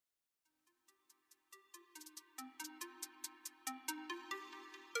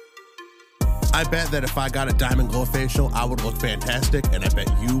I bet that if I got a Diamond Glow facial, I would look fantastic, and I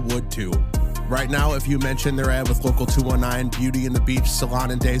bet you would too. Right now, if you mention their ad with Local 219, Beauty and the Beach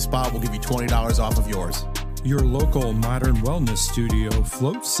Salon and Day Spa will give you $20 off of yours. Your local modern wellness studio,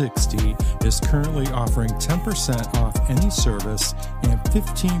 Float 60, is currently offering 10% off any service and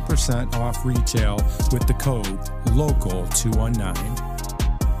 15% off retail with the code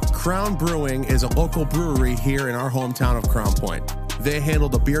LOCAL219. Crown Brewing is a local brewery here in our hometown of Crown Point. They handle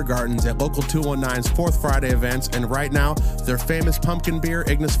the beer gardens at Local 219's Fourth Friday events, and right now, their famous pumpkin beer,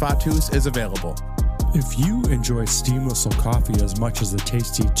 Ignis Fatuus, is available. If you enjoy Steam Whistle coffee as much as the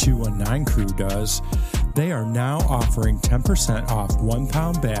tasty 219 crew does, they are now offering 10% off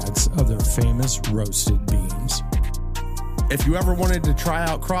 1-pound bags of their famous roasted beans. If you ever wanted to try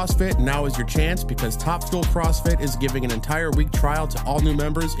out CrossFit, now is your chance because Top Fuel CrossFit is giving an entire week trial to all new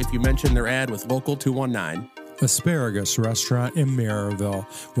members if you mention their ad with Local 219. Asparagus Restaurant in Maryville.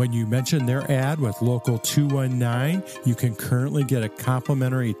 When you mention their ad with Local 219, you can currently get a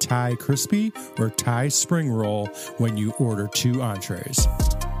complimentary Thai crispy or Thai spring roll when you order 2 entrees.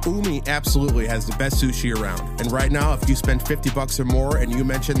 Umi absolutely has the best sushi around. And right now, if you spend $50 or more and you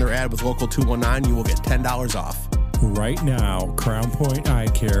mention their ad with Local 219, you will get $10 off. Right now, Crown Point Eye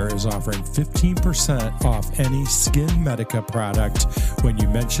Care is offering 15% off any Skin Medica product when you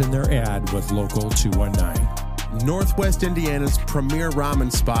mention their ad with Local 219. Northwest Indiana's premier ramen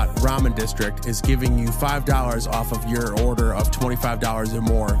spot, Ramen District, is giving you $5 off of your order of $25 or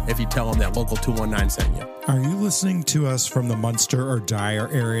more if you tell them that Local 219 sent you. Are you listening to us from the Munster or Dyer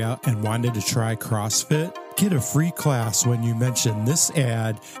area and wanted to try CrossFit? Get a free class when you mention this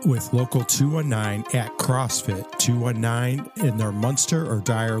ad with Local 219 at CrossFit 219 in their Munster or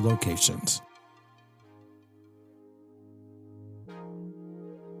Dyer locations.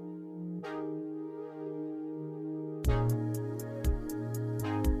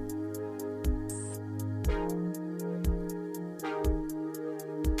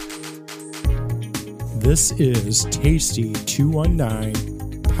 This is Tasty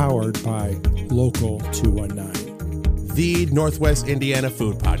 219, powered by Local 219. The Northwest Indiana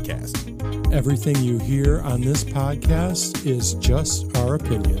Food Podcast. Everything you hear on this podcast is just our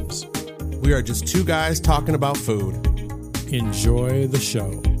opinions. We are just 2 guys talking about food. Enjoy the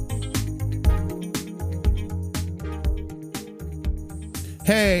show.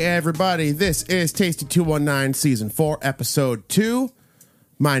 Hey everybody, this is Tasty 219 Season 4, Episode 2.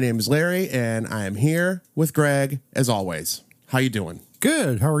 My name is Larry, and I am here with Greg, as always. How you doing?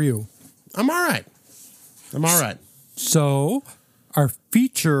 Good. How are you? I'm all right. So, our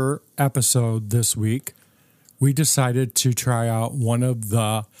feature episode this week, we decided to try out one of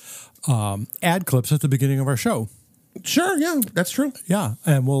the ad clips at the beginning of our show. Sure, yeah, that's true. Yeah,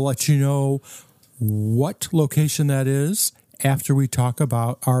 and we'll let you know what location that is after we talk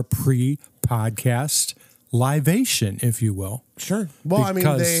about our pre-podcast libation, if you will. Sure. Well,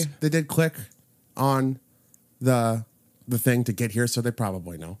 because, I mean, they did click on the thing to get here, so they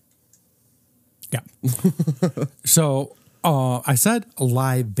probably know. Yeah. So I said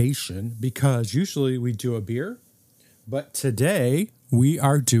libation because usually we do a beer, but today we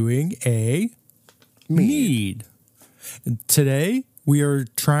are doing a mead. Today we are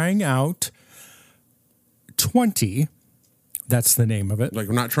trying out 20. That's the name of it. Like,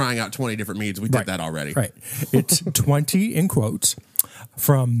 we're not trying out 20 different meads. We did that already. Right. It's 20 in quotes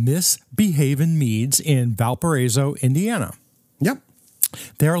from Misbehavin' Meads in Valparaiso, Indiana. Yep.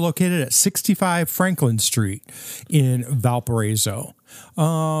 They are located at 65 Franklin Street in Valparaiso,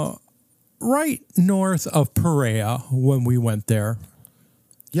 right north of Perea when we went there.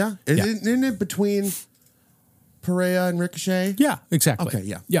 Yeah. Isn't it between Perea and Ricochet? Yeah, exactly. Okay,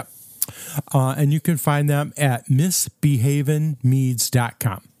 yeah. Yeah. And you can find them at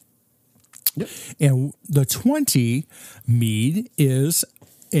misbehavinmeads.com. Yep. And the 20 mead is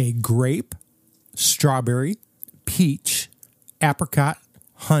a grape, strawberry, peach, apricot,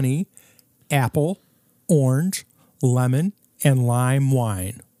 honey, apple, orange, lemon, and lime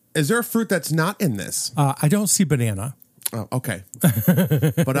wine. Is there a fruit that's not in this? I don't see banana. Oh, okay.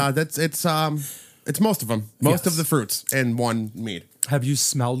 But it's most of them. Most of the fruits in one mead. Have you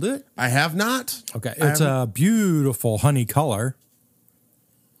smelled it? I have not. Okay. It's a beautiful honey color.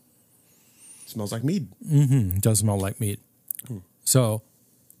 Smells like mead. Mm-hmm. It does smell like mead. So,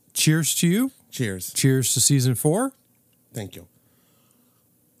 cheers to you. Cheers. Cheers to season 4. Thank you.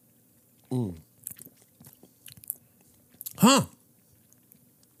 Huh.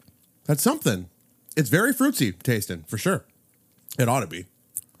 That's something. It's very fruitsy tasting, for sure. It ought to be.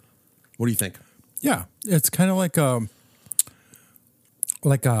 What do you think? Yeah. It's kind of like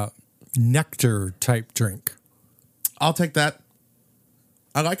a nectar type drink. I'll take that.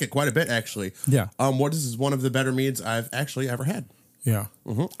 I like it quite a bit, actually. Yeah. What is one of the better meads I've actually ever had. Yeah.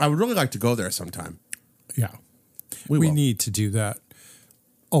 I would really like to go there sometime. Yeah. We will. need to do that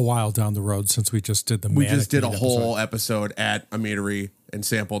a while down the road since we just did the We just did a Manic whole episode at a meadery and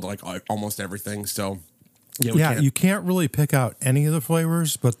sampled like almost everything. So you can't really pick out any of the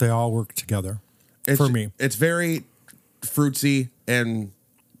flavors, but they all work together for me. It's very fruitsy and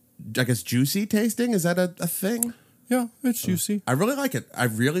I guess juicy tasting. Is that a thing? Yeah, it's juicy. I really like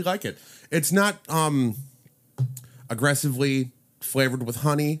it. It's not aggressively flavored with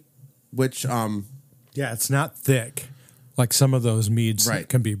honey, which it's not thick like some of those meads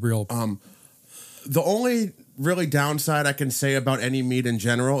can be real. The only really downside I can say about any mead in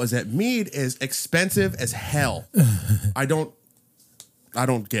general is that mead is expensive as hell. I don't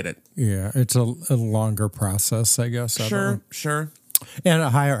get it. Yeah, it's a longer process, I guess. Sure. And a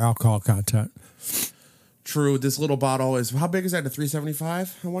higher alcohol content. True. This little bottle is, how big is that? A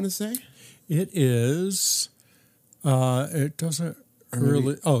 375, I want to say? It is, it doesn't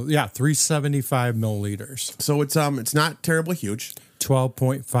really, 375 milliliters. So it's not terribly huge.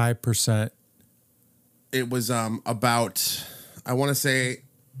 12.5%. It was about, I want to say,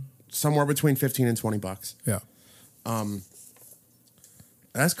 somewhere between $15 and $20. Yeah.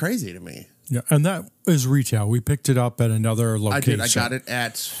 That's crazy to me. Yeah, and that is retail. We picked it up at another location. I got it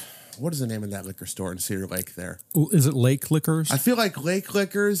at, what is the name of that liquor store in Cedar Lake there? Is it Lake Liquors? I feel like Lake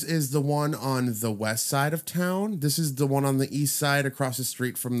Liquors is the one on the west side of town. This is the one on the east side across the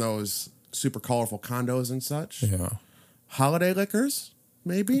street from those super colorful condos and such. Yeah. Holiday Liquors,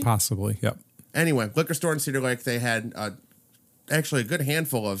 maybe? Possibly, yep. Anyway, liquor store in Cedar Lake, they had actually a good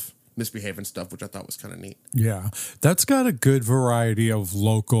handful of misbehaving stuff, which I thought was kind of neat. Yeah. That's got a good variety of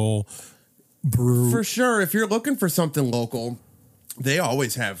local brew. For sure. If you're looking for something local, they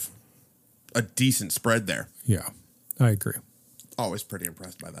always have a decent spread there. Yeah, I agree. Always pretty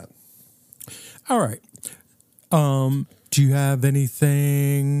impressed by that. All right. Do you have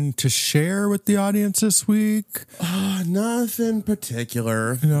anything to share with the audience this week? Nothing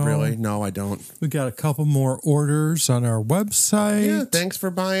particular. No. Really? No, I don't. We got a couple more orders on our website. Yeah, thanks for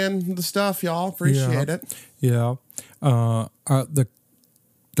buying the stuff, y'all. Appreciate it. Yeah. The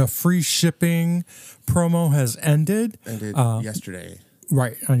free shipping promo has ended. Ended yesterday.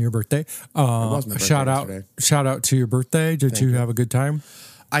 Right, on your birthday. Was my birthday shout out to your birthday. Did you have a good time?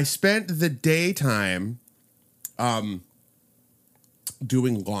 I spent the daytime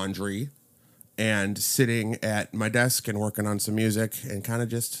doing laundry and sitting at my desk and working on some music and kind of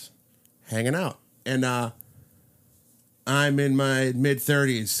just hanging out. And I'm in my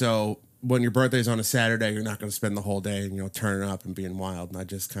mid-30s, so when your birthday's on a Saturday, you're not going to spend the whole day, turning up and being wild. And I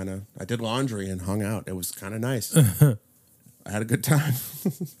did laundry and hung out. It was kind of nice. I had a good time.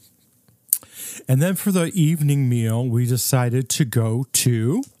 And then for the evening meal, we decided to go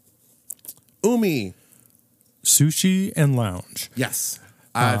to Umi Sushi and Lounge. Yes.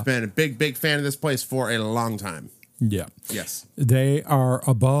 I've been a big fan of this place for a long time. Yeah. Yes. They are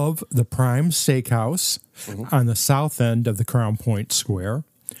above the Prime Steakhouse on the south end of the Crown Point Square.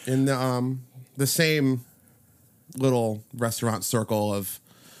 In the same little restaurant circle of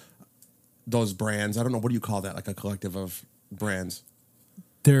those brands. I don't know, what do you call that? Like a collective of brands.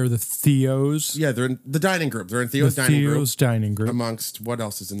 They're the Theo's. Yeah, they're in the dining group. They're in Theo's dining group. Theo's dining group. Amongst, what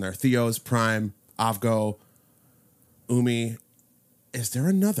else is in there? Theo's, Prime, Avgo, Umi. Is there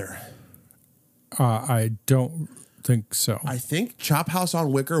another? I don't think so. I think Chop House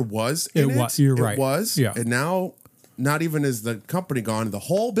on Wicker was in it. You're right. It was. Yeah. And now, not even is the company gone, the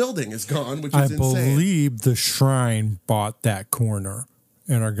whole building is gone, which is insane. I believe the Shrine bought that corner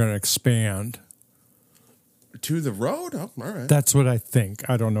and are going to expand. To the road? Oh, all right. That's what I think.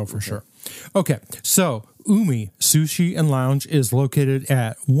 I don't know for sure. Okay, so Umi Sushi and Lounge is located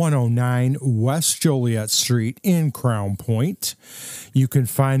at 109 West Joliet Street in Crown Point. You can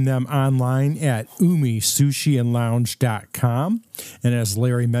find them online at umisushiandlounge.com. And as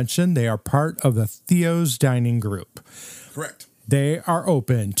Larry mentioned, they are part of the Theo's Dining Group. Correct. They are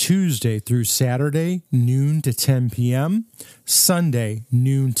open Tuesday through Saturday, noon to 10 p.m., Sunday,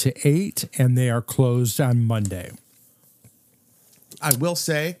 noon to 8, and they are closed on Monday. I will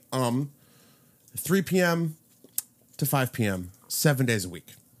say 3 p.m. to 5 p.m., 7 days a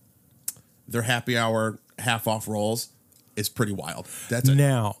week. Their happy hour, half-off rolls is pretty wild. That's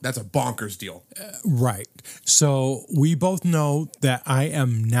a bonkers deal. Right. So we both know that I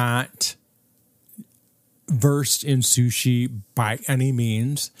am not versed in sushi by any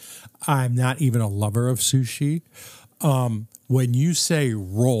means. I'm not even a lover of sushi. When you say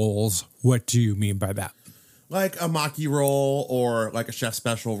rolls, what do you mean by that? Like a maki roll or like a chef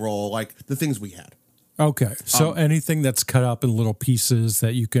special roll, like the things we had. Okay. So anything that's cut up in little pieces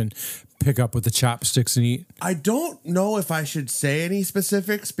that you can pick up with the chopsticks and eat? I don't know if I should say any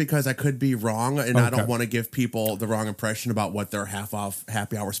specifics because I could be wrong, and I don't want to give people the wrong impression about what their half off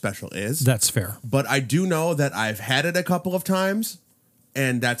happy hour special is. That's fair. But I do know that I've had it a couple of times,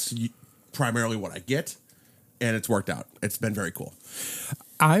 and that's primarily what I get, and it's worked out. It's been very cool.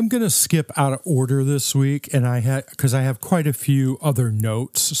 I'm going to skip out of order this week, and because I have quite a few other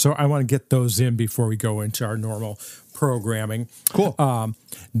notes, so I want to get those in before we go into our normal programming. Cool.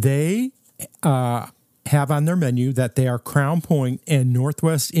 They have on their menu that they are Crown Point and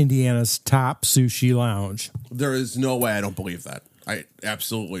Northwest Indiana's top sushi lounge. There is no way I don't believe that. I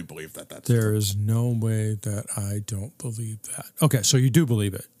absolutely believe that. There is no way that I don't believe that. Okay, so you do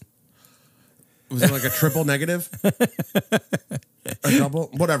believe it. Was it like a triple negative? A double?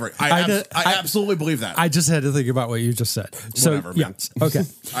 Whatever. I absolutely believe that. I just had to think about what you just said. Whatever, man. Okay.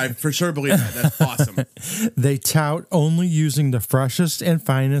 I for sure believe that. That's awesome. They tout only using the freshest and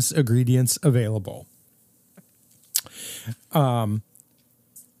finest ingredients available. And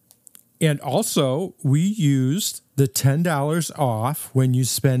also, we used the $10 off when you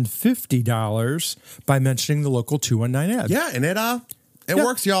spend $50 by mentioning the local 219 ad. Yeah, and it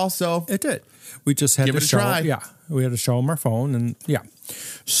works, y'all. So it did. We just had Give to it a show. try. Yeah, we had to show them our phone, and yeah.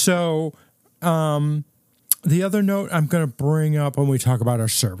 So, the other note I'm going to bring up when we talk about our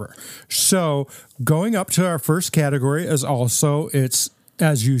server. So, going up to our first category is also it's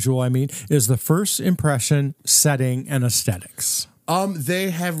as usual. Is the first impression, setting, and aesthetics.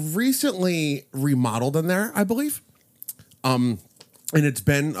 They have recently remodeled in there, I believe. And it's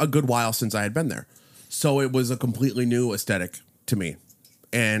been a good while since I had been there, so it was a completely new aesthetic to me.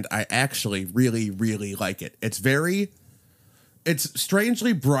 And I actually really, really like it. It's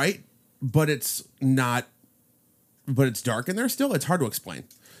strangely bright, but it's not, but it's dark in there still. It's hard to explain.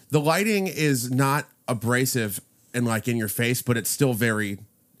 The lighting is not abrasive and like in your face, but it's still very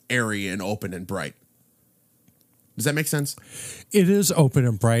airy and open and bright. Does that make sense? It is open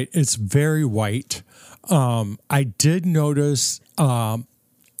and bright. It's very white. I did notice,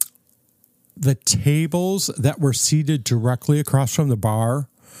 the tables that were seated directly across from the bar,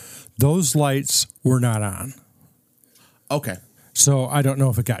 those lights were not on. Okay. So I don't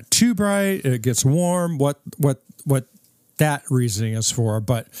know if it got too bright, it gets warm, what that reasoning is for,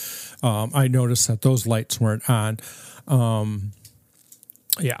 but I noticed that those lights weren't on.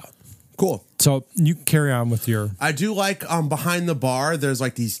 Yeah. Cool. So you can carry on with your... I do like behind the bar, there's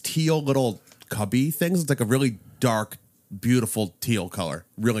like these teal little cubby things. It's like a really dark, beautiful teal color.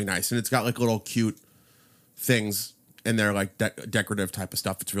 Really nice. And it's got like little cute things in there, like decorative type of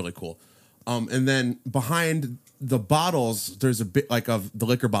stuff. It's really cool. And then behind the bottles, there's a bit like of the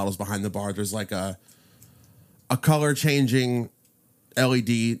liquor bottles behind the bar. There's like a color changing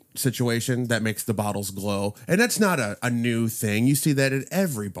LED situation that makes the bottles glow. And that's not a new thing. You see that at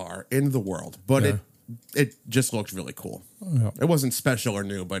every bar in the world, but it just looked really cool. Yeah. It wasn't special or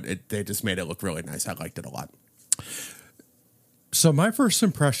new, but they just made it look really nice. I liked it a lot. So my first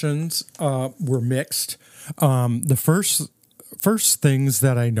impressions were mixed. The first things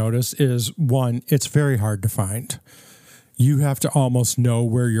that I noticed is, one, it's very hard to find. You have to almost know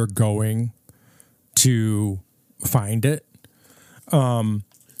where you're going to find it.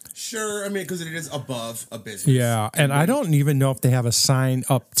 Sure, I mean, because it is above a business. Yeah, and I don't even know if they have a sign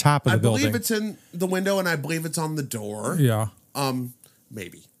up top of the building. I believe it's in the window, and I believe it's on the door. Yeah.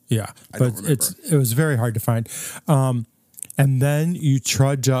 Maybe. Yeah, but it was very hard to find. And then you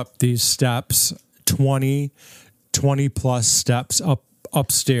trudge up these steps, 20 plus steps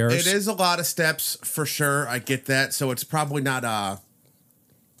upstairs. It is a lot of steps for sure. I get that. So it's probably not I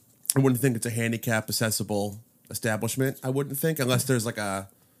wouldn't think it's a handicap accessible establishment. I wouldn't think, unless there's like a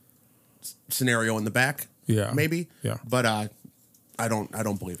scenario in the back. Yeah. Maybe. Yeah. But I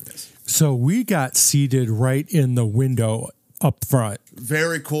don't believe it is. So we got seated right in the window up front.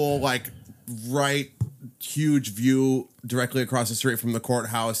 Very cool. Like huge view directly across the street from the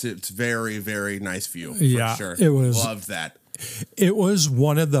courthouse. It's very, very nice view. Yeah, for sure. It was. Loved that. It was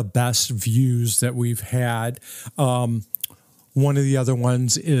one of the best views that we've had. One of the other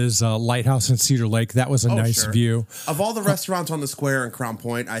ones is Lighthouse in Cedar Lake. That was a nice view. Of all the restaurants on the square in Crown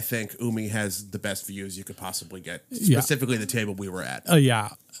Point, I think Umi has the best views you could possibly get. Specifically the table we were at.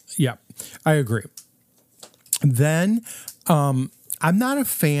 Yeah, I agree. Then I'm not a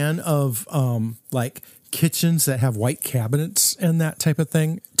fan of like kitchens that have white cabinets and that type of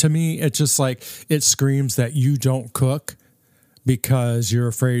thing. To me, it's just like it screams that you don't cook because you're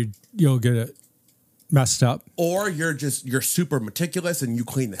afraid you'll get it messed up, or you're super meticulous and you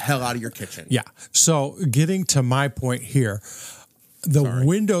clean the hell out of your kitchen. Yeah. So getting to my point here, The Sorry.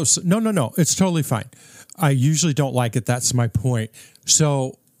 windows. No. It's totally fine. I usually don't like it. That's my point.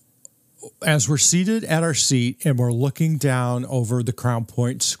 So as we're seated at our seat and we're looking down over the Crown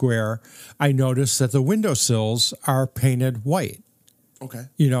Point Square, I noticed that the windowsills are painted white. Okay.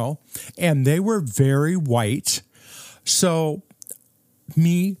 And they were very white. So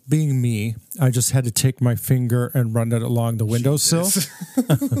me being me, I just had to take my finger and run it along the windowsill.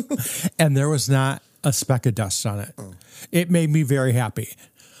 And there was not a speck of dust on it. Oh. It made me very happy.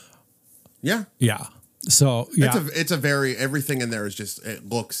 Yeah. Yeah. So, yeah. It's a very, everything in there is just, it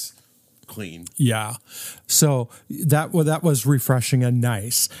looks clean. Yeah. So that was refreshing and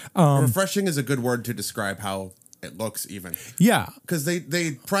nice. Refreshing is a good word to describe how it looks even. Yeah. Because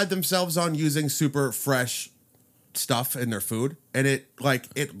they pride themselves on using super fresh stuff in their food. And it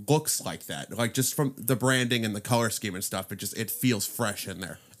looks like that. Like just from the branding and the color scheme and stuff, it feels fresh in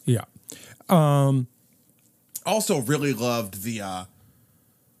there. Yeah. Also really loved the,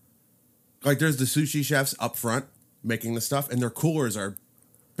 there's the sushi chefs up front making the stuff and their coolers are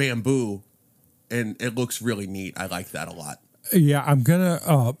bamboo and it looks really neat. I like that a lot. Yeah. I'm going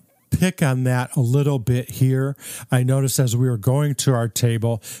to, pick on that a little bit here. I noticed as we were going to our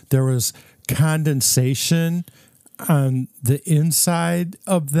table, there was condensation on the inside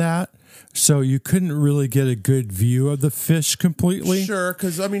of that. So you couldn't really get a good view of the fish completely. Sure,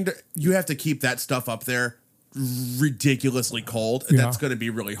 because, you have to keep that stuff up there ridiculously cold. And that's going to be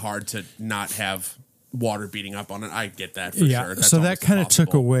really hard to not have water beating up on it. I get that for sure. That's so that kind of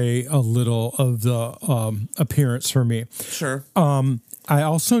took away a little of the appearance for me. Sure. I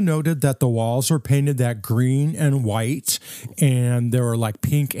also noted that the walls were painted that green and white, and there were like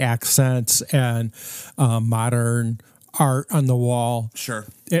pink accents and modern art on the wall. Sure.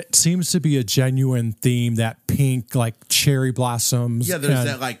 It seems to be a genuine theme, that pink, like cherry blossoms. Yeah, there's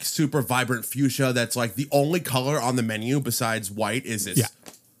that like super vibrant fuchsia that's like the only color on the menu besides white is this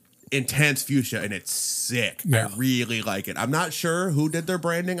intense fuchsia, and it's sick. Yeah. I really like it. I'm not sure who did their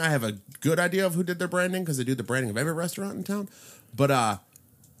branding. I have a good idea of who did their branding because they do the branding of every restaurant in town. But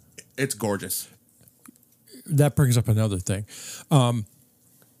it's gorgeous. That brings up another thing. I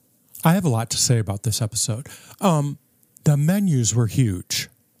have a lot to say about this episode. The menus were huge.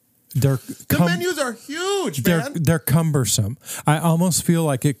 The menus are huge, man. They're cumbersome. I almost feel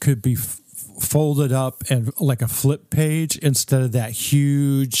like it could be folded up and like a flip page instead of that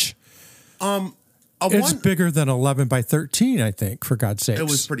huge. It's bigger than 11 by 13, I think, for God's sakes. It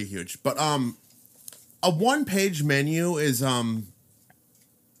was pretty huge. But a one-page menu is, I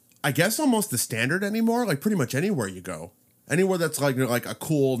guess, almost the standard anymore. Like pretty much anywhere you go, anywhere that's like a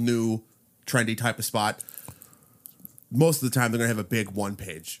cool, new, trendy type of spot. Most of the time, they're gonna have a big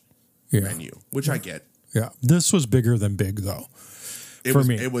one-page menu, which I get. Yeah, this was bigger than big though.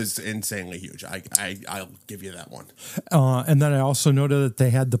 Me, it was insanely huge. I'll give you that one. And then I also noted that they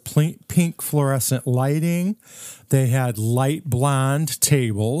had the pink fluorescent lighting. They had light blonde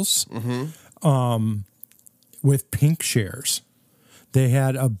tables. With pink chairs. They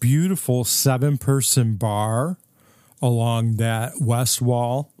had a beautiful 7-person bar along that west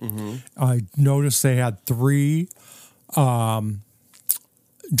wall. I noticed they had 3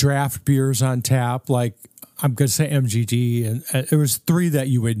 draft beers on tap, like I'm going to say MGD, and it was 3 that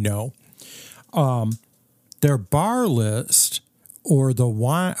you would know. Their bar list or the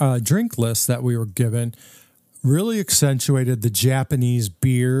wine drink list that we were given really accentuated the Japanese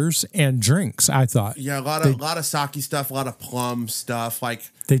beers and drinks, I thought. Yeah, a lot of sake stuff, a lot of plum stuff. Like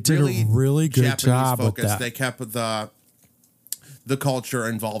they did a really good Japanese job focus. with that. They kept the culture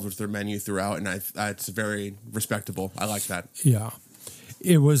involved with their menu throughout, and it's very respectable. I like that. Yeah.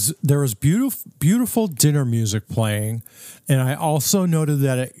 There was beautiful dinner music playing, and I also noted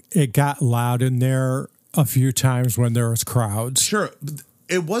that it got loud in there a few times when there was crowds. Sure.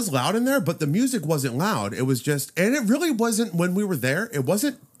 It was loud in there, but the music wasn't loud. It was just, and it really wasn't, when we were there, it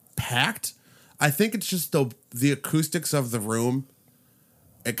wasn't packed. I think it's just the acoustics of the room.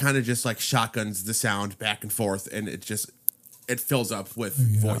 It kind of just like shotguns the sound back and forth, and it fills up with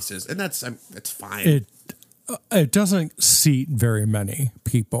voices, and that's fine. It doesn't seat very many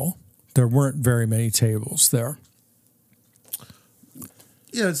people. There weren't very many tables there.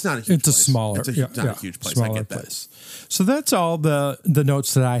 Yeah, it's not a huge place. It's not a huge place. I get that. Place. So that's all the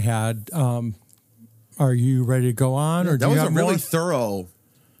notes that I had. Are you ready to go on? Or that was a really thorough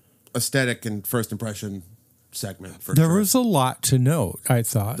aesthetic and first impression segment. There was a lot to note, I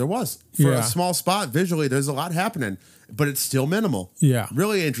thought. There was. For a small spot, visually, there's a lot happening, but it's still minimal. Yeah.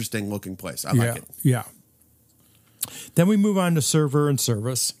 Really interesting looking place. I like it. Yeah. Then we move on to server and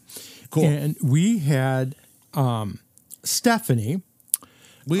service. Cool. And we had Stephanie.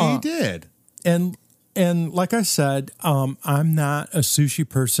 We did. And And like I said, I'm not a sushi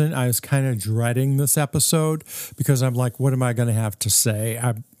person. I was kind of dreading this episode because I'm like, what am I going to have to say?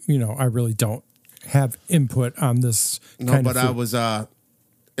 I really don't have input on this. No, but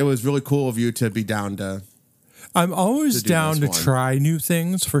it was really cool of you to be down to. I'm always down to try new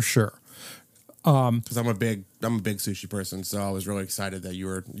things for sure. Because I'm a big sushi person, so I was really excited that you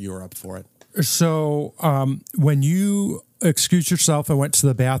were up for it. So when you excused yourself and went to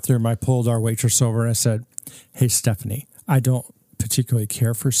the bathroom, I pulled our waitress over and I said, "Hey, Stephanie, I don't particularly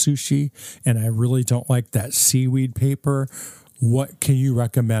care for sushi, and I really don't like that seaweed paper. What can you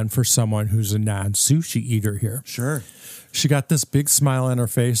recommend for someone who's a non-sushi eater here?" Sure. She got this big smile on her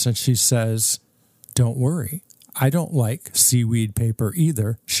face and she says, "Don't worry, I don't like seaweed paper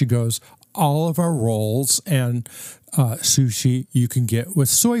either." She goes, "All of our rolls and sushi you can get with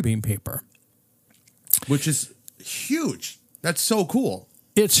soybean paper." Which is huge. That's so cool.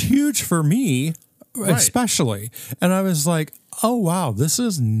 It's huge for me, right, especially. And I was like, oh, wow, this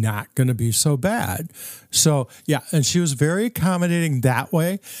is not going to be so bad. So, yeah, and she was very accommodating that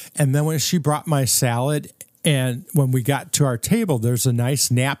way. And then when she brought my salad, and when we got to our table, there's a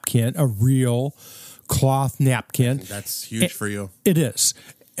nice napkin, a real cloth napkin. That's huge for you. It is.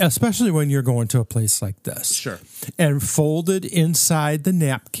 Especially when you're going to a place like this. Sure. And folded inside the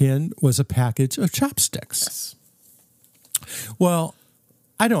napkin was a package of chopsticks. Yes. Well,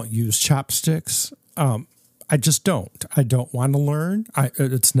 I don't use chopsticks. I just don't. I don't want to learn. I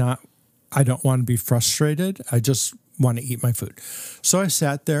don't want to be frustrated. I just want to eat my food. So I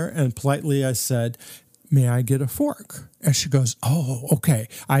sat there and politely I said, "May I get a fork?" And she goes, "Oh, okay.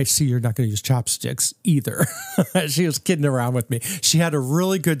 I see you're not going to use chopsticks either." She was kidding around with me. She had a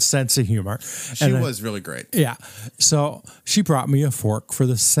really good sense of humor. She was really great. Yeah. So she brought me a fork for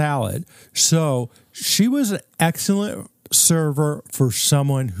the salad. So she was an excellent server for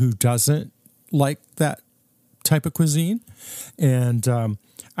someone who doesn't like that type of cuisine. And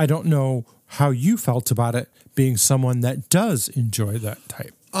I don't know how you felt about it being someone that does enjoy that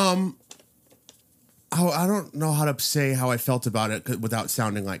type. I don't know how to say how I felt about it without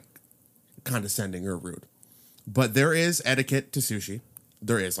sounding like condescending or rude. But there is etiquette to sushi.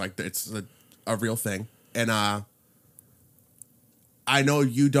 There is. Like, it's a real thing. And I know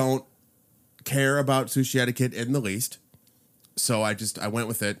you don't care about sushi etiquette in the least. So I went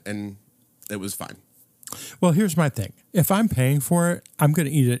with it, and it was fine. Well, here's my thing. If I'm paying for it, I'm going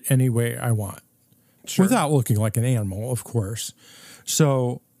to eat it any way I want. Sure. Without looking like an animal, of course.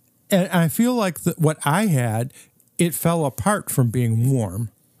 So... And I feel like what I had, it fell apart from being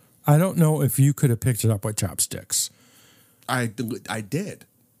warm. I don't know if you could have picked it up with chopsticks. I did.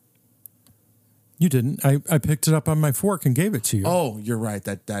 You didn't. I picked it up on my fork and gave it to you. Oh, you're right.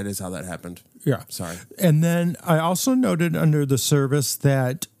 That is how that happened. Yeah. Sorry. And then I also noted under the service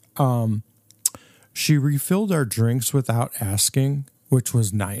that she refilled our drinks without asking, which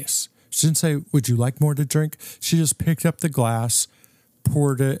was nice. She didn't say, "Would you like more to drink?" She just picked up the glass,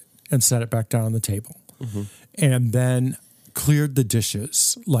 poured it, and set it back down on the table. Mm-hmm. And then cleared the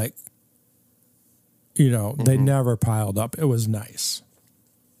dishes. Like, they never piled up. It was nice.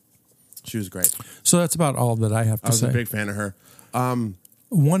 She was great. So that's about all that I have to say. I was a big fan of her.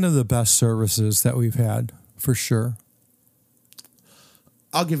 One of the best services that we've had, for sure.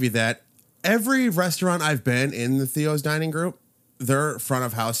 I'll give you that. Every restaurant I've been in the Theo's Dining Group, their front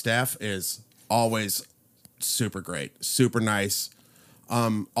of house staff is always super great, super nice.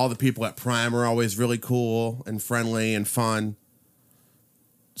 All the people at Prime are always really cool and friendly and fun.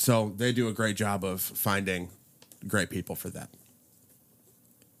 So they do a great job of finding great people for that.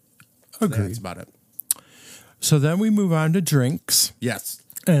 Agreed. That's about it. So then we move on to drinks. Yes.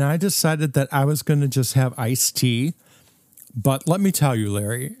 And I decided that I was going to just have iced tea. But let me tell you,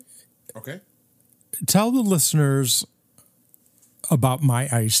 Larry. Okay. Tell the listeners about my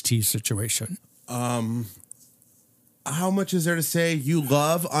iced tea situation. How much is there to say? You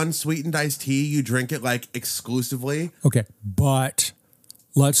love unsweetened iced tea. You drink it like exclusively. Okay, but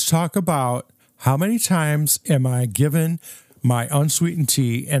let's talk about how many times am I given my unsweetened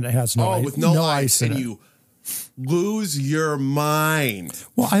tea and it has no ice in it. You lose your mind.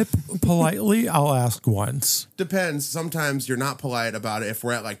 Well, I'll ask once. Depends. Sometimes you're not polite about it. If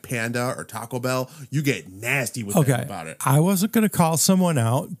we're at like Panda or Taco Bell, you get nasty with them about it. I wasn't going to call someone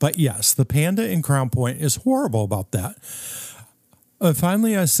out, but yes, the Panda in Crown Point is horrible about that.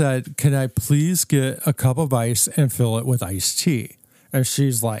 Finally, I said, "Can I please get a cup of ice and fill it with iced tea?" And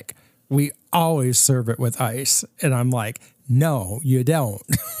she's like, "We always serve it with ice." And I'm like, "No, you don't."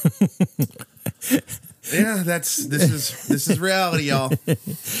 Yeah, this is reality, y'all.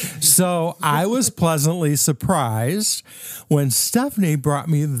 So I was pleasantly surprised when Stephanie brought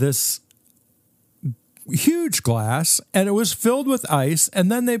me this huge glass, and it was filled with ice,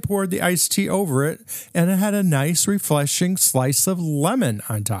 and then they poured the iced tea over it, and it had a nice, refreshing slice of lemon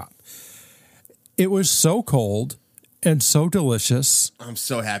on top. It was so cold and so delicious. I'm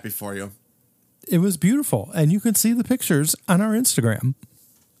so happy for you. It was beautiful, and you can see the pictures on our Instagram.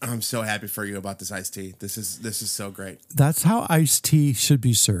 I'm so happy for you about this iced tea. This is so great. That's how iced tea should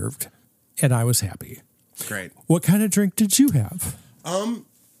be served, and I was happy. Great. What kind of drink did you have?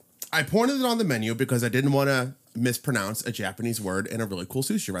 I pointed it on the menu because I didn't want to mispronounce a Japanese word in a really cool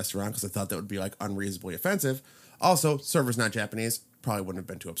sushi restaurant because I thought that would be like unreasonably offensive. Also, server's not Japanese, probably wouldn't have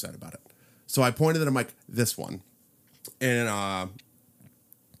been too upset about it. So I pointed it, I'm like, this one. And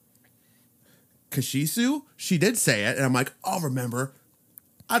Kashisu, she did say it, and I'm like, I'll remember.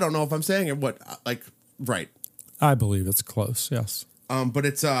 I don't know if I'm saying it right. I believe it's close, yes. But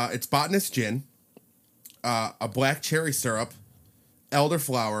it's botanist gin, a black cherry syrup,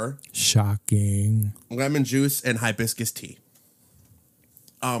 elderflower, shocking, lemon juice, and hibiscus tea.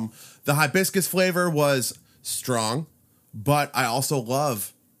 The hibiscus flavor was strong, but I also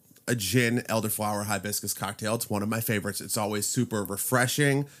love a gin elderflower hibiscus cocktail. It's one of my favorites. It's always super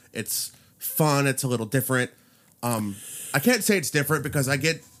refreshing. It's fun. It's a little different. I can't say it's different because I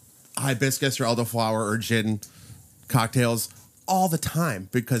get hibiscus or elderflower or gin cocktails all the time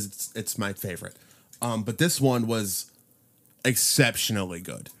because it's my favorite. But this one was exceptionally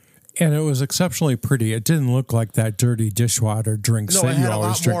good. And it was exceptionally pretty. It didn't look like that dirty dishwater drinks that you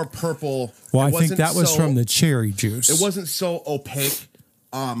always drink. No, it had a lot more purple. Well, I think that was from the cherry juice. It wasn't so opaque.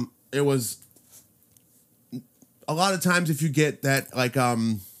 It was a lot of times if you get that, like,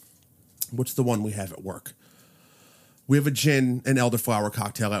 what's the one we have at work? We have a gin and elderflower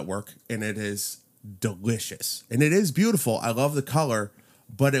cocktail at work, and it is delicious. And it is beautiful. I love the color,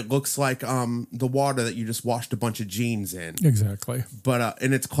 but it looks like the water that you just washed a bunch of jeans in. Exactly. But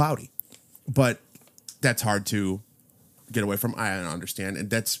and it's cloudy. But that's hard to get away from. I don't understand. And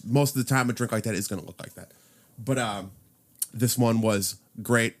that's most of the time a drink like that is going to look like that. But this one was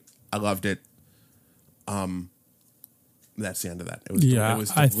great. I loved it. That's the end of that. It was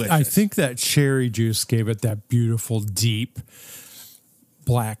delicious. I think that cherry juice gave it that beautiful, deep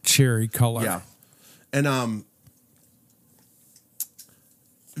black cherry color. Yeah. And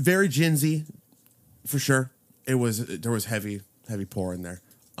very ginsy, for sure. There was heavy pour in there.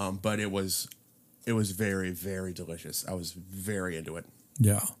 But it was very, very delicious. I was very into it.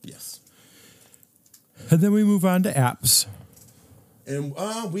 Yeah. Yes. And then we move on to apps. And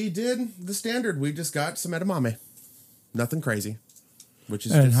we did the standard. We just got some edamame. Nothing crazy.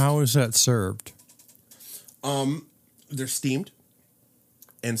 How is that served? They're steamed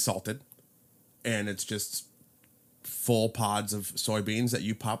and salted. And it's just full pods of soybeans that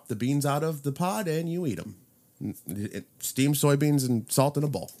you pop the beans out of the pod and you eat them. Steamed soybeans and salt in a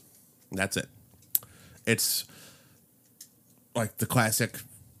bowl. That's it. It's like the classic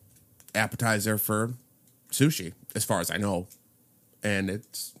appetizer for sushi, as far as I know. And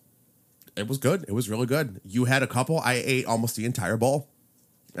it was good. It was really good. You had a couple. I ate almost the entire bowl,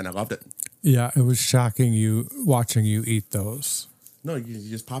 and I loved it. Yeah, it was shocking watching you eat those. No, you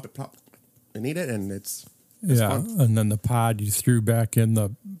just pop and eat it, and it's fun. And then the pod you threw back in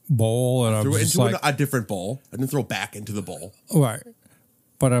the bowl, and I threw was it just into like, a different bowl. I didn't throw it back into the bowl. Right.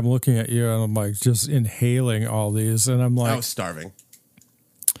 But I'm looking at you, and I'm like just inhaling all these, and I'm like, I was starving.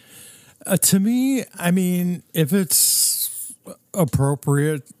 To me, I mean, if it's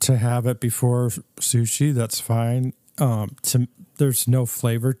appropriate to have it before sushi, that's fine. There's no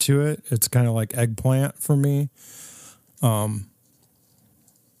flavor to it. It's kind of like eggplant for me. I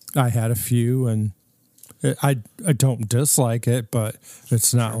had a few, and I don't dislike it, but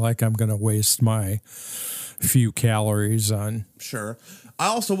it's not like I'm going to waste my few calories on. Sure. I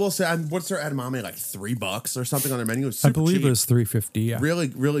also will say, what's their edamame, like $3 or something on their menu? It's super I believe cheap. it was $3.50. Yeah. Really,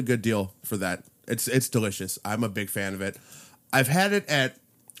 really good deal for that. It's delicious. I'm a big fan of it. I've had it at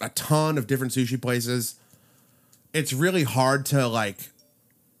a ton of different sushi places. It's really hard to like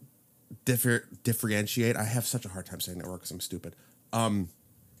differentiate. I have such a hard time saying that word because I'm stupid.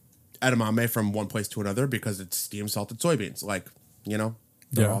 Edamame from one place to another because it's steamed salted soybeans. Like,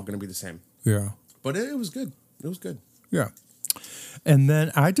 they're all going to be the same. Yeah. But it was good. It was good. Yeah. And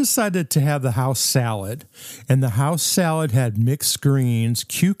then I decided to have the house salad. And the house salad had mixed greens,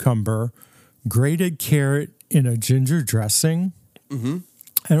 cucumber, grated carrot in a ginger dressing. Mm-hmm.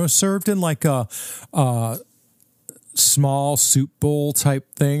 And it was served in like a small soup bowl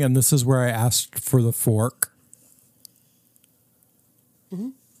type thing. And this is where I asked for the fork. Mm-hmm.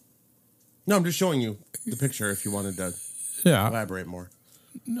 No, I'm just showing you the picture if you wanted to elaborate more.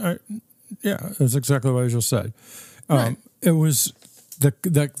 Yeah, that's exactly what I just said. Right. It was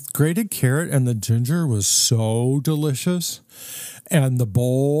The grated carrot and the ginger was so delicious. And the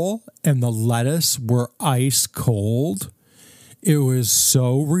bowl and the lettuce were ice cold. It was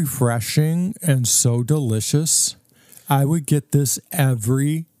so refreshing and so delicious. I would get this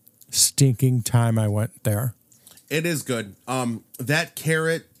every stinking time I went there. It is good. That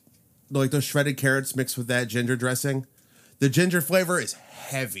carrot, like those shredded carrots mixed with that ginger dressing, the ginger flavor is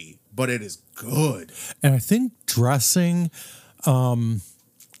heavy, but it is good. And I think dressing, that's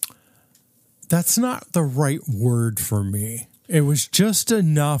not the right word for me. It was just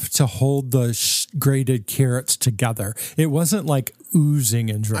enough to hold the grated carrots together. It wasn't like oozing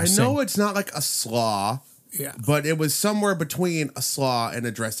in dressing. I know it's not like a slaw, but it was somewhere between a slaw and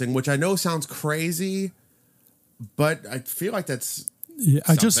a dressing, which I know sounds crazy, but I feel like that's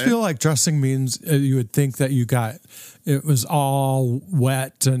I just feel like dressing means you would think that it was all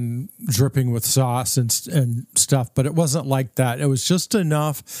wet and dripping with sauce and stuff, but it wasn't like that. It was just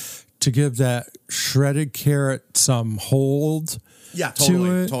enough to give that shredded carrot some hold. Yeah,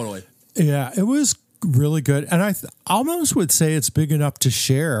 totally. Yeah, it was really good. And I almost would say it's big enough to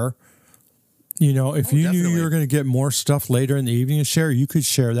share. You know, if you knew you were going to get more stuff later in the evening to share, you could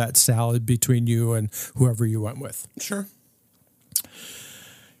share that salad between you and whoever you went with. Sure.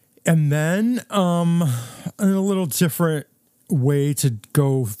 And then in a little different way to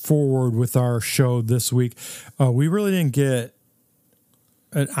go forward with our show this week, we really didn't get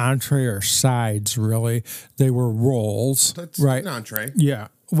an entree or sides, really. They were rolls. That's right? An entree. Yeah.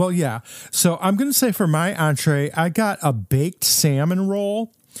 Well, yeah. So I'm going to say for my entree, I got a baked salmon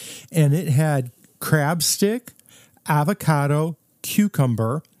roll, and it had crab stick, avocado,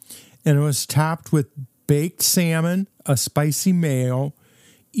 cucumber, and it was topped with baked salmon, a spicy mayo,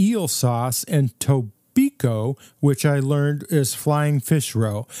 eel sauce, and tobiko, which I learned is flying fish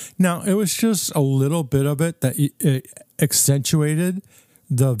roe. Now, it was just a little bit of it that it accentuated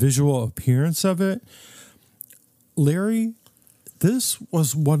the visual appearance of it. Larry, this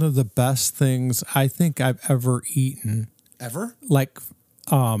was one of the best things I think I've ever eaten. Ever? Like,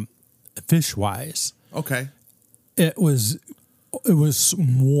 fish-wise. Okay. It was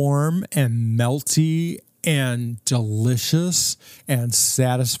warm and melty and delicious and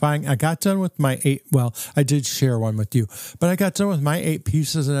satisfying. I got done with my 8. Well, I did share one with you, but I got done with my 8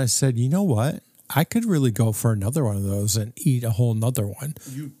 pieces and I said, you know what? I could really go for another one of those and eat a whole nother one.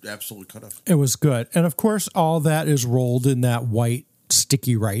 You absolutely could have. It was good. And of course, all that is rolled in that white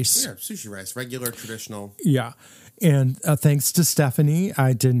sticky rice. Yeah, sushi rice, regular, traditional. Yeah. And thanks to Stephanie,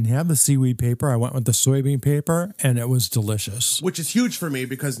 I didn't have the seaweed paper. I went with the soybean paper, and it was delicious. Which is huge for me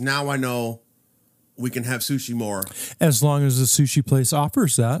because now I know we can have sushi more. As long as the sushi place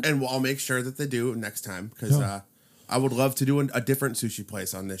offers that. And I'll make sure that they do next time because I would love to do a different sushi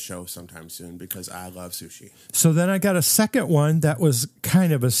place on this show sometime soon because I love sushi. So then I got a second one that was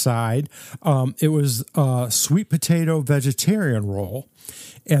kind of a side. It was a sweet potato vegetarian roll.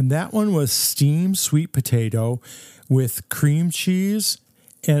 And that one was steamed sweet potato with cream cheese.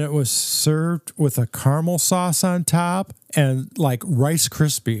 And it was served with a caramel sauce on top and like Rice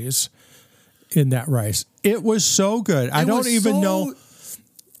Krispies in that rice. It was so good. I don't even know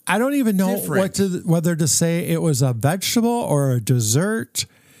whether to say it was a vegetable or a dessert.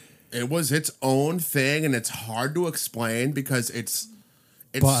 It was its own thing, and it's hard to explain because it's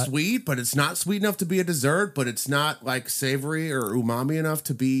sweet, but it's not sweet enough to be a dessert, but it's not like savory or umami enough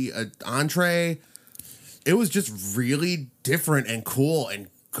to be an entree. It was just really different and cool and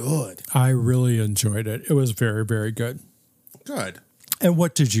good. I really enjoyed it. It was very, very good. Good. And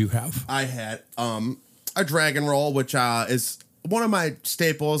what did you have? I had a dragon roll, which is one of my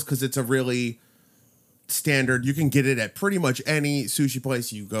staples because it's a really standard. You can get it at pretty much any sushi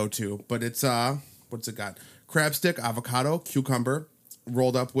place you go to. But it's what's it got? Crab stick, avocado, cucumber,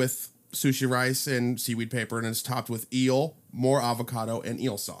 rolled up with sushi rice and seaweed paper, and it's topped with eel, more avocado, and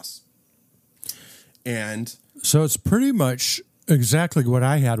eel sauce. And so it's pretty much exactly what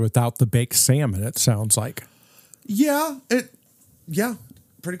I had without the baked salmon, it sounds like. Yeah,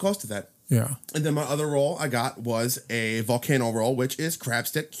 pretty close to that. Yeah. And then my other roll I got was a volcano roll, which is crab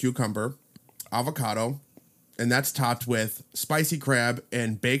stick, cucumber, avocado, and that's topped with spicy crab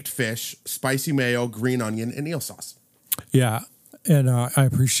and baked fish, spicy mayo, green onion, and eel sauce. Yeah, and I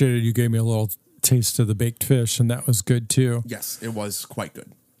appreciated you gave me a little taste of the baked fish, and that was good too. Yes, it was quite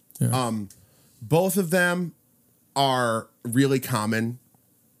good. Yeah. Both of them are really common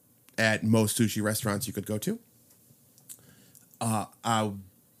at most sushi restaurants you could go to.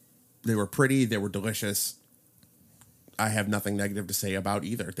 They were pretty. They were delicious. I have nothing negative to say about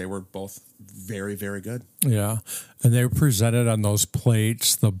either. They were both very, very good. Yeah. And they were presented on those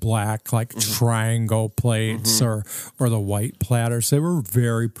plates, the black, like triangle plates or the white platters. They were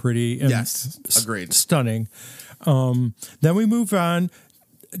very pretty. And Yes, agreed. Stunning. Then we move on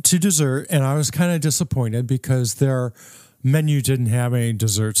to dessert, and I was kind of disappointed because their menu didn't have any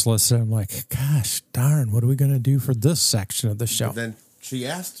desserts listed. I'm like, gosh darn, what are we going to do for this section of the show? But then she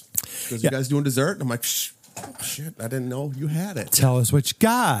asked, "Is you guys doing dessert?" And I'm like, shit, I didn't know you had it. Tell us what you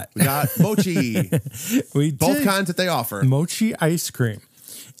got. We got mochi. Both kinds that they offer. Mochi ice cream.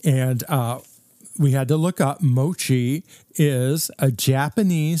 And we had to look up. Mochi is a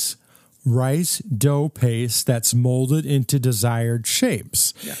Japanese rice dough paste that's molded into desired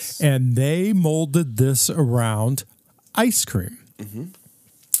shapes. Yes. And they molded this around ice cream.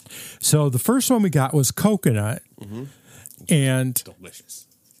 So the first one we got was coconut. And Delicious.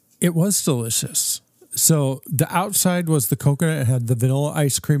 it was delicious. So the outside was the coconut. It had the vanilla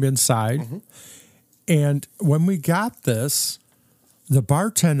ice cream inside. And when we got this, the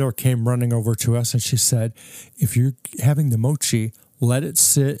bartender came running over to us and she said, if you're having the mochi, let it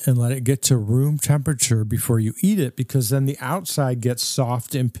sit and let it get to room temperature before you eat it, because then the outside gets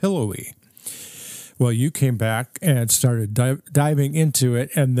soft and pillowy. Well, you came back and started diving into it,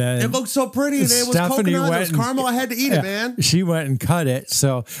 and then it looked so pretty. And it was coconut. It was caramel. I had to eat it, man. She went and cut it,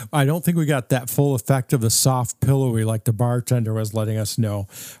 so I don't think we got that full effect of the soft pillowy like the bartender was letting us know.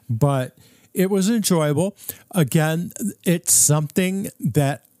 But it was enjoyable. Again, it's something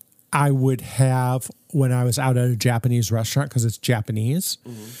that I would have when I was out at a Japanese restaurant because it's Japanese.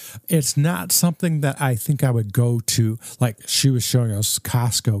 It's not something that I think I would go to. Like she was showing us,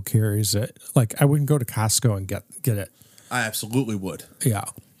 Costco carries it. Like I wouldn't go to Costco and get it. I absolutely would. Yeah.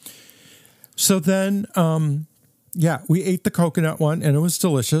 So then, we ate the coconut one and it was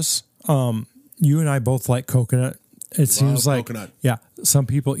delicious. You and I both like coconut. It seems like coconut. Yeah, some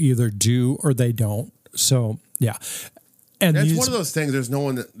people either do or they don't. So yeah. And it's one of those things. There's no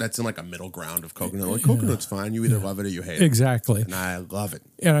one that's in like a middle ground of coconut. Like coconut's fine. You either love it or you hate it. Exactly. And I love it.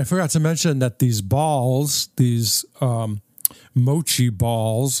 And I forgot to mention that these balls, these mochi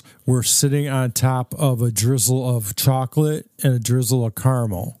balls, were sitting on top of a drizzle of chocolate and a drizzle of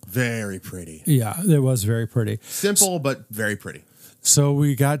caramel. Very pretty. Yeah, it was very pretty. Simple, but very pretty. So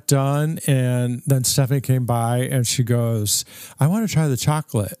we got done, and then Stephanie came by, and she goes, I want to try the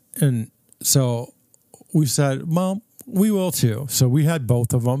chocolate. And so we said, Mom, we will too. So we had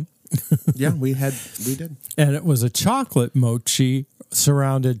both of them. Yeah, we did. And it was a chocolate mochi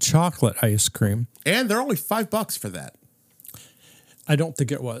surrounded chocolate ice cream. And they're only $5 for that. I don't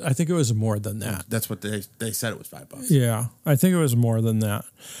think it was. I think it was more than that. That's what they said, it was $5. Yeah, I think it was more than that.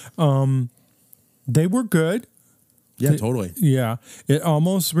 They were good. Yeah, totally. Yeah. It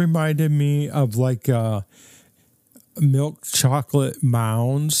almost reminded me of like milk chocolate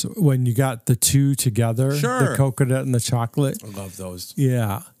mounds when you got the two together. Sure. The coconut and the chocolate. I love those.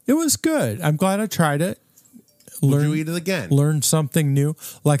 Yeah. It was good. I'm glad I tried it. Would you eat it again? Learn something new.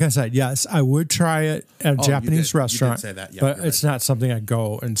 Like I said, yes, I would try it at a Japanese restaurant. You did say that. Yeah, but it's not something I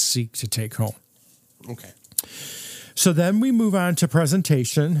go and seek to take home. Okay. So then we move on to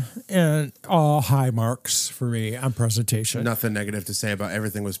presentation, and all high marks for me on presentation. Nothing negative to say about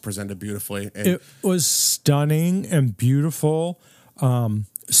everything. Was presented beautifully. It was stunning and beautiful.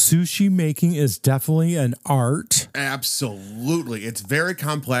 Sushi making is definitely an art. Absolutely. It's very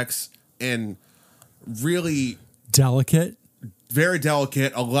complex and really delicate. Very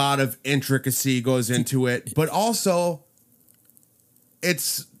delicate. A lot of intricacy goes into it, but also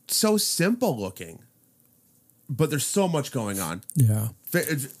it's so simple looking. But there's so much going on. Yeah.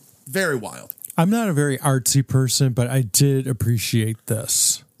 It's very wild. I'm not a very artsy person, but I did appreciate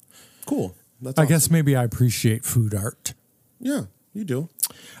this. Cool. That's I awesome. guess maybe I appreciate food art. Yeah, you do.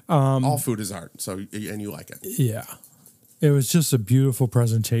 All food is art, so and you like it. Yeah. It was just a beautiful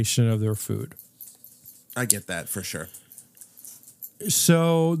presentation of their food. I get that for sure.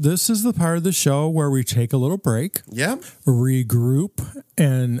 So this is the part of the show where we take a little break, regroup,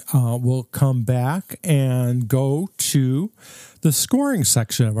 and we'll come back and go to the scoring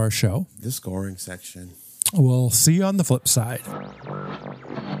section of our show. The scoring section. We'll see you on the flip side.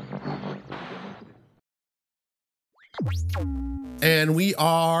 And we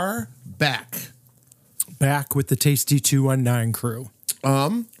are back. Back with the Tasty 219 crew.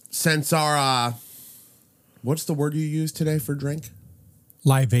 Since our, what's the word you use today for drink?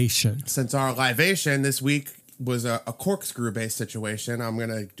 Libation. Since our libation this week was a corkscrew-based situation, I'm going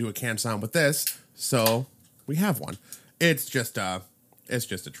to do a can sound with this. So we have one. It's just a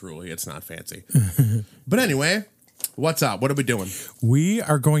Truly. It's not fancy. But anyway, What's up? What are we doing? We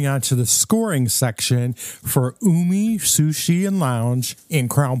are going on to the scoring section for Umi Sushi and Lounge in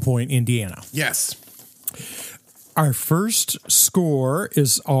Crown Point, Indiana. Yes. Our first score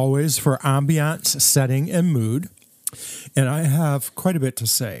is always for ambiance, setting, and mood. And I have quite a bit to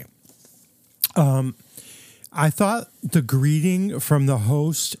say. I thought the greeting from the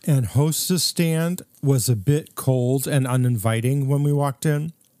host and hostess stand was a bit cold and uninviting when we walked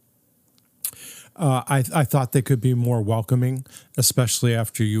in. I thought they could be more welcoming, especially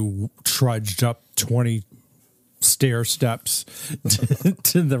after you trudged up 20 stair steps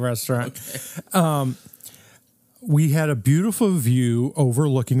to the restaurant. Okay. We had a beautiful view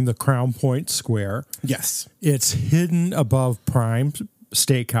overlooking the Crown Point Square. Yes. It's hidden above Prime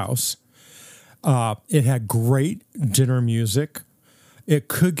Steakhouse. It had great dinner music. It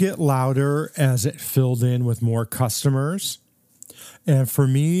could get louder as it filled in with more customers. And for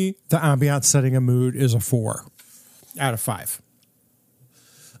me, the ambiance, setting a mood is a 4 out of 5.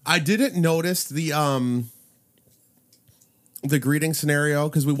 I didn't notice the greeting scenario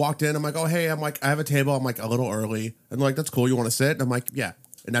because we walked in. I'm like, oh, hey, I have a table. I'm like a little early. And they're like, that's cool. You want to sit? And I'm like, yeah.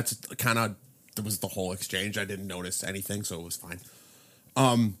 And that's kind of, that was the whole exchange. I didn't notice anything, so it was fine.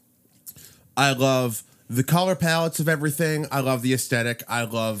 I love the color palettes of everything. I love the aesthetic. I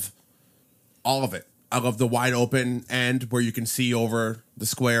love all of it. I love the wide open end where you can see over the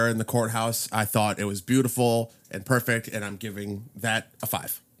square and the courthouse. I thought it was beautiful and perfect, and I'm giving that a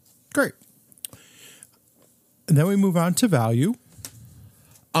 5. Great. And then we move on to value.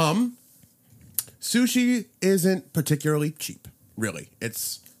 Sushi isn't particularly cheap, really.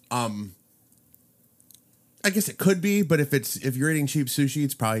 It's I guess it could be, but if you're eating cheap sushi,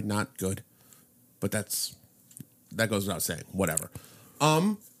 it's probably not good. But that goes without saying. Whatever.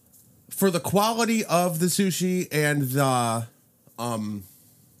 For the quality of the sushi and the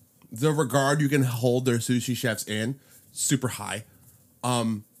regard you can hold their sushi chefs in, super high.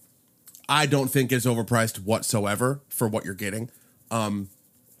 I don't think it's overpriced whatsoever for what you're getting.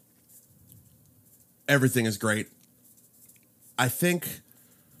 Everything is great. I think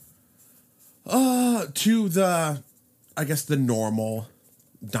to the normal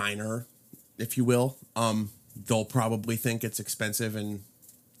diner, if you will, they'll probably think it's expensive and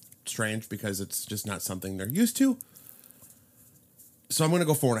strange because it's just not something they're used to. So I'm going to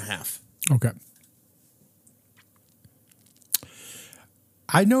go 4.5. Okay.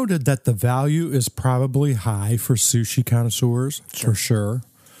 I noted that the value is probably high for sushi connoisseurs, for sure.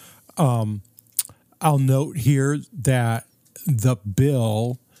 I'll note here that the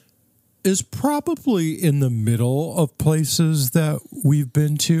bill is probably in the middle of places that we've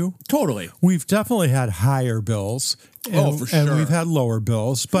been to. Totally. We've definitely had higher bills. And, for sure. And we've had lower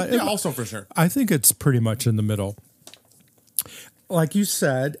bills. But also for sure. I think it's pretty much in the middle. Like you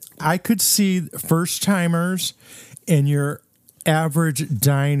said, I could see first-timers and your average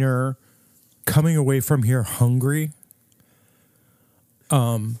diner coming away from here hungry.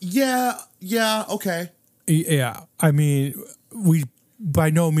 Yeah, okay. Yeah, I mean, we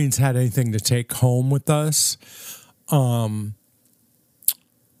by no means had anything to take home with us.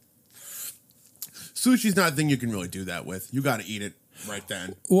 Sushi's not a thing you can really do that with. You got to eat it right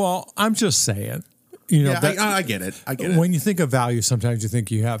then. Well, I'm just saying. You know, I get it. When you think of value, sometimes you think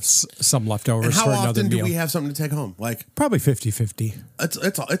you have some leftovers and for another meal. How often do we have something to take home? Like probably 50-50.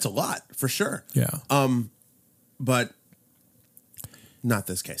 It's a lot for sure. Yeah. But not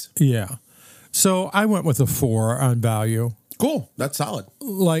this case. Yeah. So I went with a 4 on value. Cool. That's solid.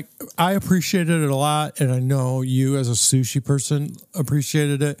 Like, I appreciated it a lot, and I know you as a sushi person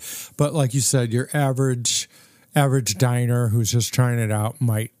appreciated it. But like you said, your average diner who's just trying it out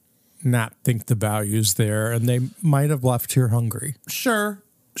might not think the value's there, and they might have left here hungry. Sure.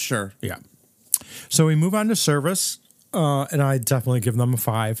 Yeah. So we move on to service, and I definitely give them a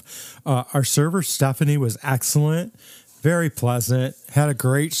 5. Our server, Stephanie, was excellent, very pleasant, had a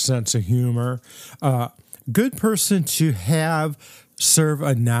great sense of humor. Good person to have serve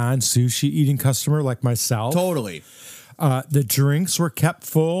a non-sushi eating customer like myself. Totally. The drinks were kept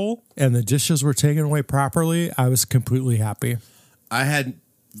full and the dishes were taken away properly. I was completely happy. I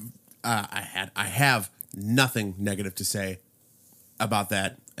have nothing negative to say about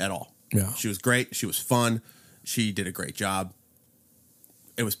that at all. Yeah. She was great. She was fun. She did a great job.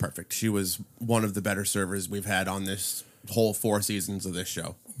 It was perfect. She was one of the better servers we've had on this whole 4 seasons of this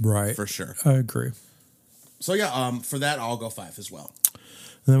show. Right. For sure. I agree. So yeah, for that, I'll go 5 as well.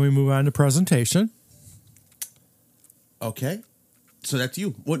 And then we move on to presentation. Okay. So that's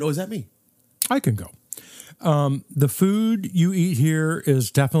you. What was that me? I can go. The food you eat here is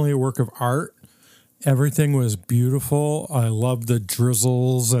definitely a work of art. Everything was beautiful. I love the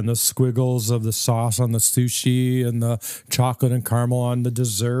drizzles and the squiggles of the sauce on the sushi and the chocolate and caramel on the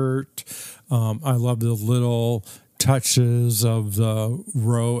dessert. I love the little touches of the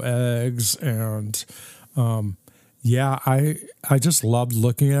roe eggs. And I just loved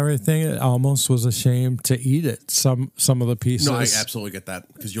looking at everything. It almost was a shame to eat it, some of the pieces. No, I absolutely get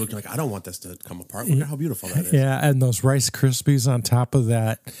that, because you're looking like, I don't want this to come apart. Look at how beautiful that is. Yeah, and those Rice Krispies on top of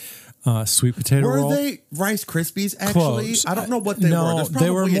that sweet potato roll. Were they Rice Krispies, actually? Close. I don't know what they were. There's probably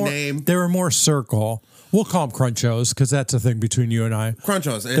they were more, a name. They were more circle. We'll call them Crunchos, because that's a thing between you and I.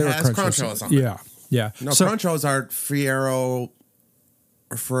 Crunchos. It has Crunchos on it. Yeah. No, Crunchos are Ferrero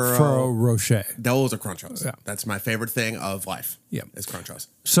Rocher. Those are Crunchos. Yeah. That's my favorite thing of life. Yeah. Is Crunchos.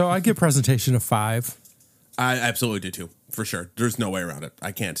 So I give presentation a 5. I absolutely do too, for sure. There's no way around it.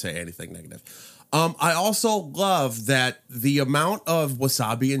 I can't say anything negative. I also love that the amount of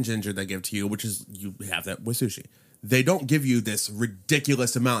wasabi and ginger they give to you, which is, you have that with sushi, they don't give you this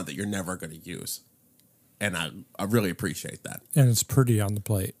ridiculous amount that you're never going to use. And I really appreciate that. And it's pretty on the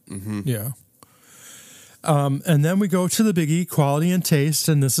plate. Mm-hmm. Yeah. And then we go to the biggie, quality and taste,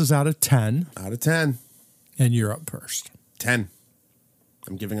 and this is out of 10. Out of 10. And you're up first. 10.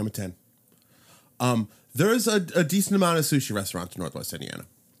 I'm giving them a 10. There's a decent amount of sushi restaurants in Northwest Indiana.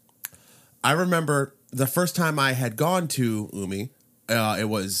 I remember the first time I had gone to Umi, it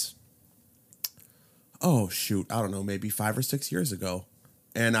was, maybe 5 or 6 years ago.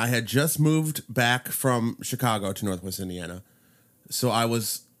 And I had just moved back from Chicago to Northwest Indiana. So I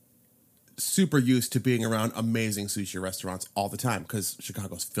was super used to being around amazing sushi restaurants all the time, because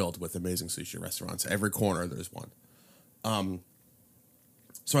Chicago's filled with amazing sushi restaurants. Every corner there's one.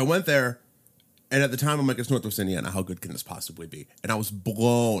 So I went there, and at the time I'm like, it's Northwest Indiana. How good can this possibly be? And I was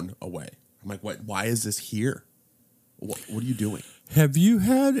blown away. I'm like, what? Why is this here? What are you doing? Have you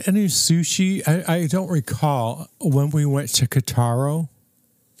had any sushi? I don't recall when we went to Kataro.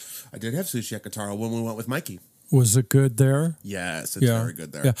 I did have sushi at Kataro when we went with Mikey. Was it good there? Yes, it's very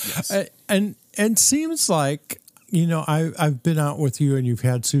good there. Yeah. Yes. And seems like, I've been out with you and you've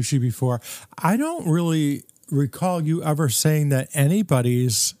had sushi before. I don't really recall you ever saying that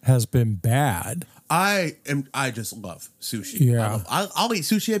anybody's has been bad. I just love sushi. Yeah. I'll eat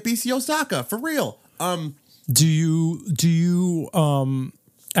sushi at BC Osaka, for real. Do you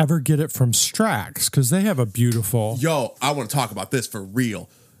ever get it from Strax? Because they have a beautiful... Yo, I want to talk about this for real.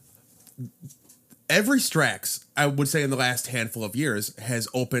 Every Strax, I would say in the last handful of years, has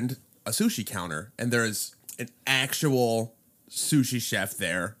opened a sushi counter, and there's an actual sushi chef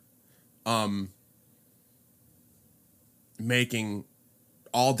there making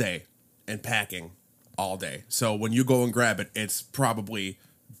all day and packing all day. So when you go and grab it, it's probably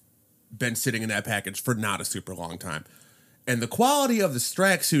been sitting in that package for not a super long time. And the quality of the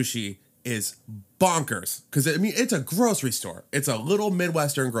Strax sushi is bonkers, because it's a grocery store. It's a little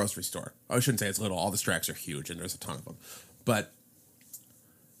Midwestern grocery store. I shouldn't say it's little. All the Strax are huge, and there's a ton of them. But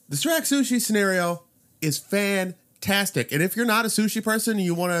the Strax sushi scenario is fantastic. And if you're not a sushi person and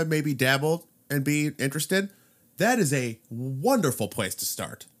you want to maybe dabble and be interested, that is a wonderful place to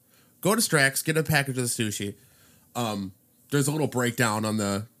start. Go to Strax, get a package of the sushi. There's a little breakdown on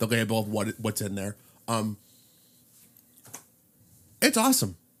the label of what's in there. It's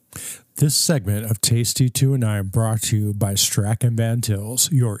awesome. This segment of Tasty 2 and 9 brought to you by Strack and Van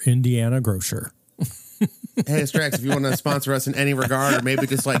Tills, your Indiana grocer. Hey, Strax, if you want to sponsor us in any regard, or maybe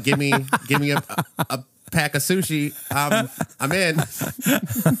just like give me a pack of sushi, I'm in.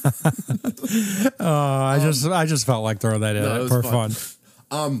 I just felt like throwing that in for fun.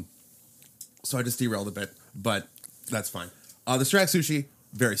 So I just derailed a bit, but that's fine. The Strax sushi,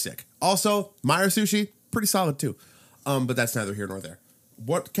 very sick. Also, Meyer sushi, pretty solid too. But that's neither here nor there.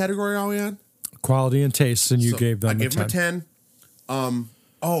 What category are we on? Quality and taste, and you gave them I gave them a 10. I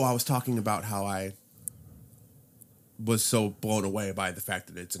was talking about how I was so blown away by the fact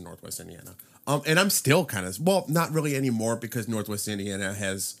that it's in Northwest Indiana. And I'm still kind of, not really anymore, because Northwest Indiana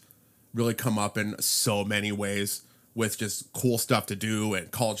has really come up in so many ways with just cool stuff to do and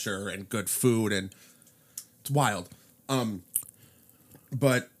culture and good food, and it's wild.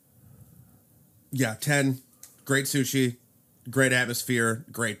 But yeah, 10, great sushi, great atmosphere,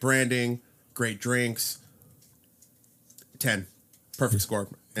 great branding, great drinks. 10, perfect score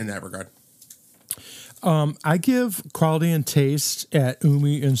in that regard. I give quality and taste at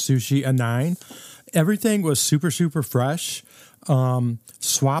Umi and Sushi a 9. Everything was super, super fresh.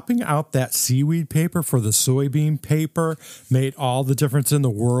 Swapping out that seaweed paper for the soybean paper made all the difference in the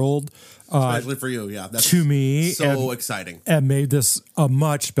world. Especially for you, yeah. That's to me, so exciting. And made this a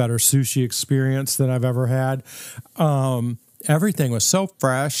much better sushi experience than I've ever had. Everything was so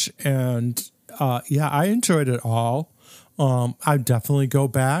fresh, and yeah, I enjoyed it all. I'd definitely go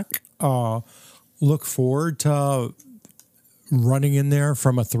back. Look forward to running in there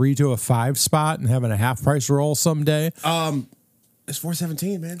from a 3 to a 5 spot and having a half price roll someday. It's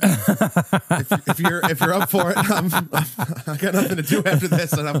 $4.17, man. if you're up for it, I got nothing to do after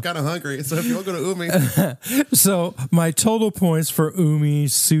this, and I'm kind of hungry. So if you want to go to Umi, so my total points for Umi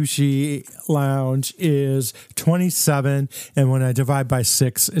Sushi Lounge is 27, and when I divide by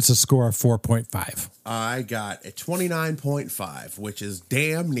 6, it's a score of 4.5. I got a 29.5, which is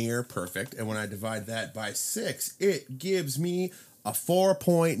damn near perfect, and when I divide that by 6, it gives me a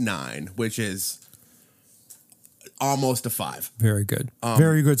 4.9, which is almost a 5. Very good.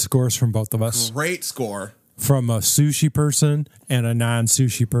 Very good scores from both of us. Great score. From a sushi person and a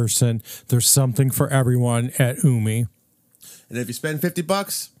non-sushi person, there's something for everyone at Umi. And if you spend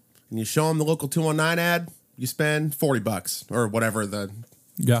 $50 and you show them the local 219 ad, you spend $40 or whatever the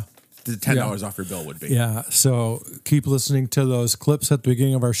 $10 off your bill would be. Yeah. So keep listening to those clips at the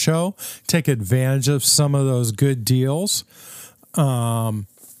beginning of our show. Take advantage of some of those good deals.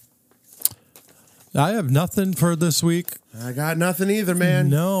 I have nothing for this week. I got nothing either, man.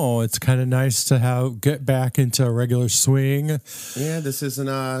 No, it's kind of nice to get back into a regular swing. Yeah, this isn't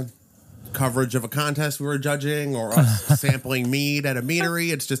a coverage of a contest we were judging or us sampling mead at a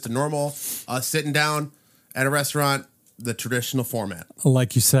meadery. It's just a normal us sitting down at a restaurant, the traditional format.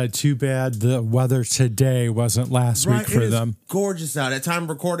 Like you said, too bad the weather today wasn't last week for them. Gorgeous out. At time of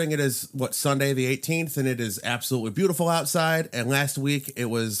recording, it is, Sunday the 18th, and it is absolutely beautiful outside. And last week, it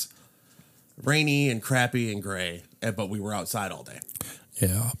was rainy and crappy and gray, but we were outside all day.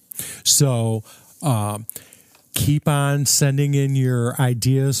 Yeah. So keep on sending in your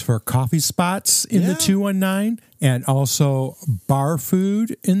ideas for coffee spots in the 219 and also bar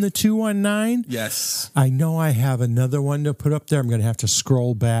food in the 219. Yes. I know I have another one to put up there. I'm going to have to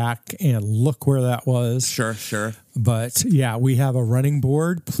scroll back and look where that was. Sure. But yeah, we have a running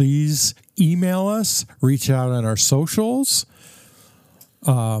board. Please email us, reach out on our socials.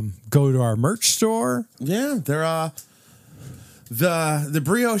 Go to our merch store. Yeah, they're the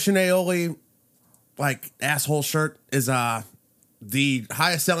brioche and aioli asshole shirt is the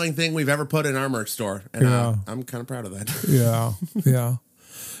highest selling thing we've ever put in our merch store, and I'm kind of proud of that. Yeah.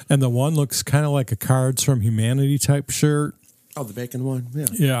 And the one looks kind of like a Cards from Humanity type shirt. Oh, the bacon one.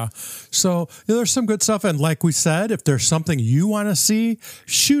 Yeah. So there's some good stuff. And like we said, if there's something you want to see,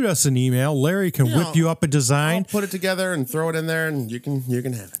 shoot us an email. Larry can whip you up a design. I'll put it together and throw it in there, and you can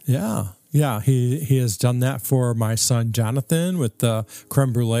have it. Yeah. He has done that for my son Jonathan with the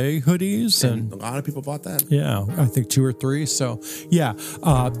creme brulee hoodies, and a lot of people bought that. Yeah, I think 2 or 3. So yeah,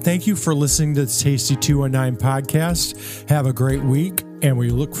 thank you for listening to the Tasty 219 podcast. Have a great week, and we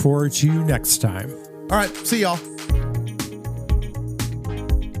look forward to you next time. All right, see y'all.